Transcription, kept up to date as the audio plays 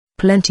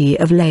plenty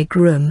of leg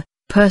room,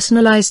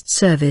 personalized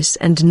service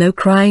and no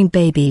crying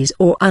babies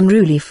or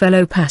unruly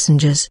fellow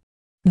passengers.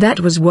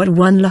 That was what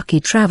one lucky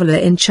traveler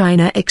in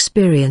China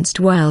experienced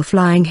while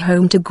flying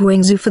home to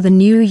Guangzhou for the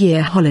New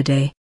Year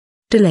holiday.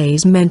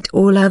 Delays meant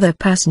all other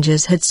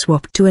passengers had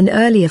swapped to an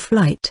earlier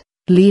flight,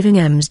 leaving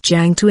Ms.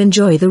 Zhang to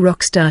enjoy the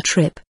rockstar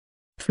trip.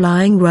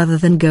 Flying rather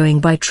than going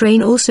by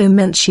train also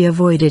meant she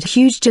avoided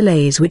huge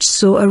delays which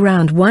saw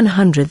around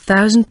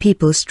 100,000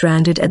 people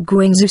stranded at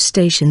Guangzhou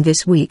station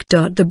this week.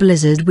 The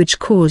blizzard which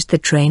caused the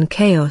train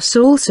chaos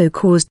also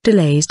caused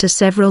delays to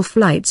several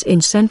flights in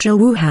central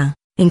Wuhan,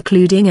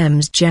 including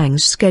Ms.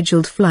 Zhang's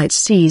scheduled flight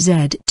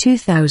CZ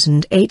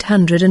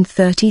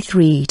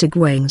 2833 to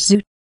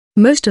Guangzhou.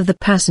 Most of the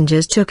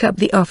passengers took up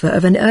the offer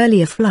of an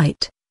earlier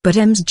flight, but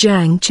Ms.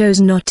 Zhang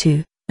chose not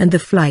to, and the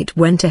flight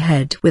went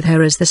ahead with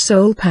her as the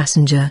sole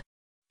passenger.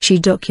 She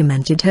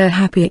documented her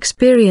happy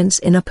experience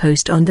in a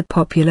post on the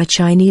popular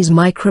Chinese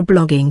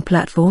microblogging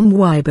platform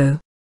Weibo.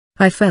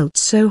 "I felt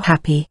so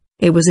happy,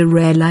 it was a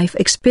rare life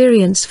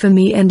experience for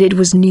me and it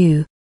was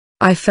new.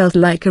 I felt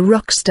like a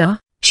rock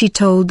star," she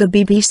told the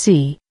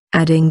BBC,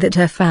 adding that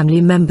her family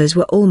members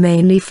were all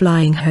mainly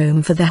flying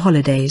home for the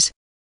holidays.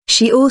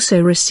 She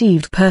also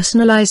received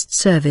personalized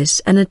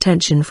service and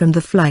attention from the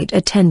flight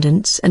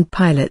attendants and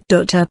pilot.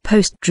 Her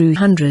post drew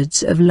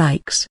hundreds of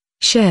likes,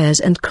 shares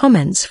and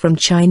comments from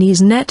Chinese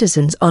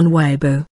netizens on Weibo.